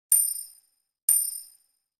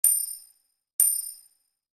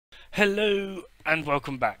Hello and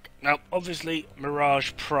welcome back. Now obviously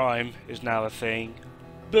Mirage Prime is now a thing.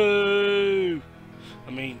 Boo! I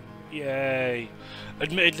mean, yay.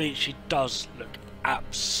 Admittedly she does look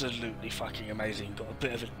absolutely fucking amazing. Got a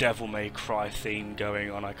bit of a Devil May Cry theme going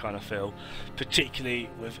on, I kind of feel. Particularly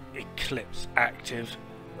with Eclipse active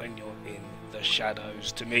when you're in the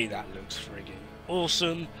shadows. To me that looks frigging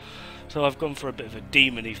awesome. So I've gone for a bit of a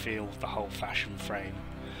demony feel with the whole fashion frame.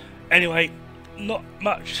 Anyway, not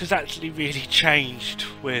much has actually really changed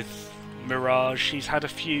with Mirage. She's had a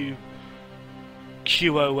few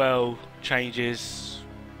QOL changes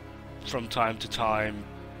from time to time,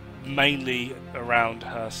 mainly around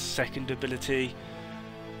her second ability,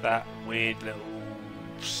 that weird little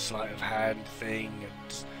sleight of hand thing.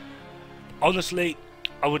 And honestly,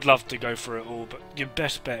 I would love to go through it all, but your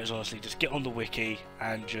best bet is honestly just get on the wiki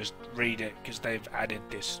and just read it, because they've added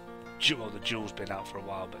this. Well, the jewel's been out for a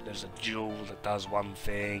while, but there's a jewel that does one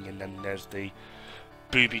thing, and then there's the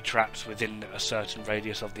booby traps within a certain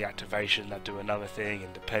radius of the activation that do another thing,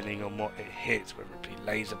 and depending on what it hits, whether it be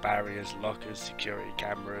laser barriers, lockers, security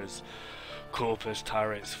cameras, corpus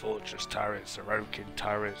turrets, fortress turrets, Orokin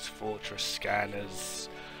turrets, fortress scanners,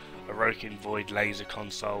 Orokin void laser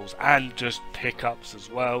consoles, and just pickups as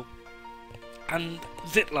well, and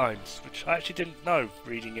zip lines, which I actually didn't know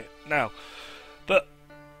reading it now. But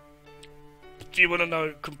if you want to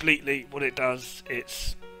know completely what it does,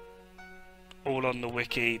 it's all on the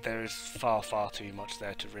wiki. There is far too much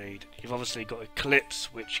there to read. You've obviously got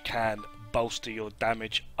Eclipse, which can bolster your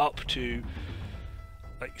damage up to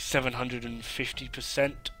like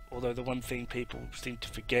 750%, although the one thing people seem to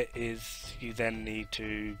forget is you then need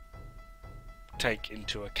to take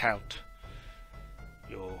into account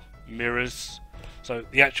your mirrors. So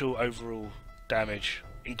the actual overall damage,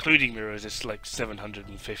 including mirrors, is like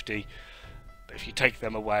 750. If you take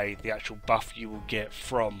them away, the actual buff you will get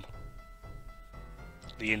from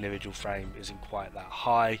the individual frame isn't quite that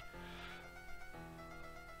high.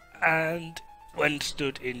 And when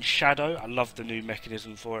stood in shadow, I love the new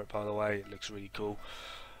mechanism for it, by the way, it looks really cool,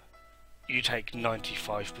 you take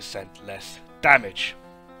 95% less damage.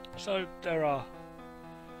 So there are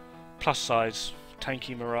plus sides.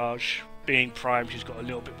 Tanky Mirage, being Prime, she's got a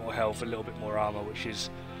little bit more health, a little bit more armor, which is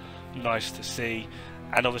nice to see.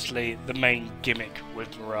 And obviously the main gimmick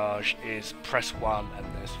with Mirage is press 1 and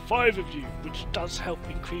there's 5 of you, which does help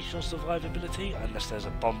increase your survivability. Unless there's a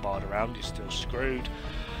bombard around, you're still screwed.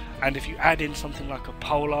 And if you add in something like a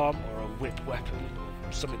polearm or a whip weapon,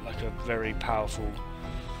 or something like a very powerful,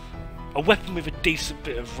 a weapon with a decent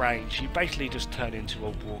bit of range, you basically just turn into a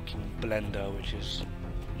walking blender, which is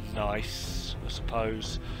nice, I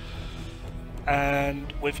suppose.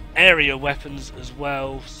 And with area weapons as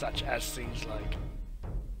well, such as things like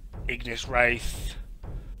Ignis Wraith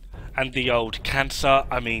and the old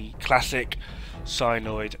classic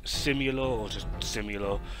Cyanoid Simulor, or just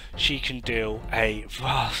Simulor, she can deal a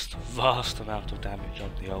vast amount of damage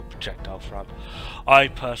on the old projectile front. I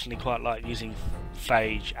personally quite like using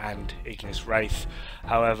Phage and Ignis Wraith,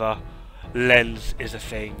 however Lens is a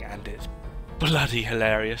thing and it's bloody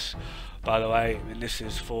hilarious. By the way, I mean, this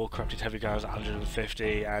is for Corrupted Heavy Guns at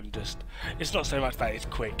 150, and just, it's not so much that it's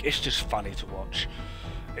quick, it's just funny to watch.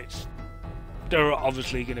 There are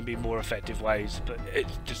obviously going to be more effective ways, but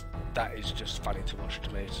that is just funny to watch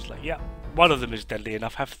to me. It's just like, yeah, one of them is deadly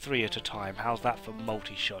enough, have 3 at a time. How's that for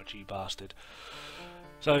multi-shot, you bastard?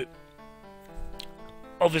 So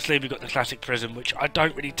obviously we've got the classic Prism, which I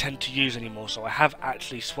don't really tend to use anymore, so I have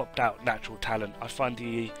actually swapped out Natural Talent. I find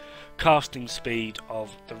the casting speed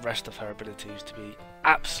of the rest of her abilities to be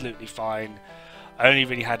absolutely fine. I only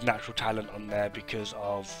really had Natural Talent on there because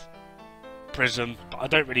of Prism, but I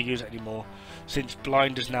don't really use it anymore. Since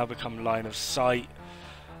Blind has now become Line of Sight,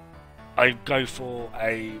 I go for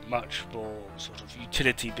a much more sort of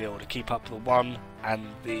utility build to keep up the 1 and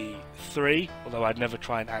the 3, although I'd never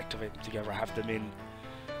try and activate them together. I have them in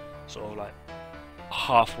sort of like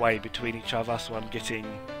halfway between each other, so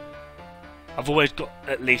I've always got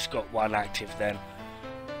at least got 1 active then,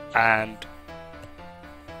 and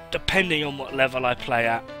depending on what level I play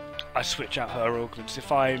at, I switch out her augments.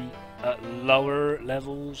 If I'm at lower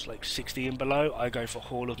levels, like 60 and below, I go for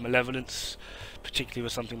Hall of Malevolence, particularly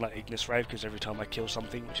with something like Ignis Wraith, because every time I kill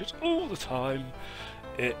something, which is all the time,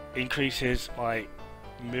 it increases my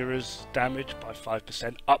mirrors damage by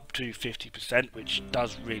 5% up to 50%, which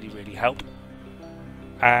does really help.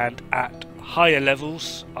 And at higher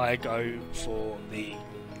levels, I go for the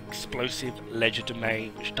Explosive Ledger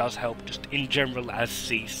Domain, which does help just in general as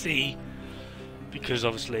CC, because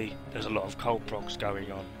obviously there's a lot of cold procs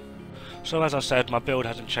going on. So as I said, my build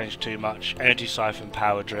hasn't changed too much. Energy Siphon,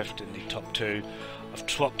 Power Drift in the top 2. I've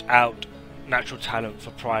swapped out Natural Talent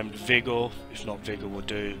for Primed Vigor, if not Vigor will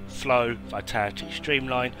do. Flow, Vitality,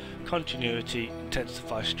 Streamline, Continuity,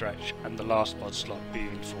 Intensify, Stretch, and the last mod slot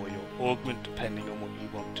being for your Augment, depending on what you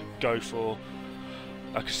want to go for.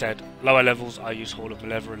 Like I said, lower levels I use Hall of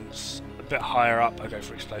Malevolence, a bit higher up I go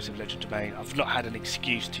for Explosive Legend Domain. I've not had an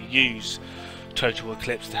excuse to use Total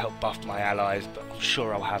Eclipse to help buff my allies, but I'm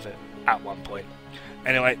sure I'll have it at one point.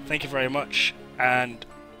 Anyway, thank you very much, and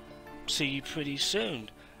see you pretty soon.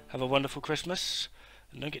 Have a wonderful Christmas,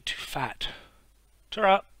 and don't get too fat.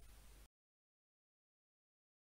 Ta-ra!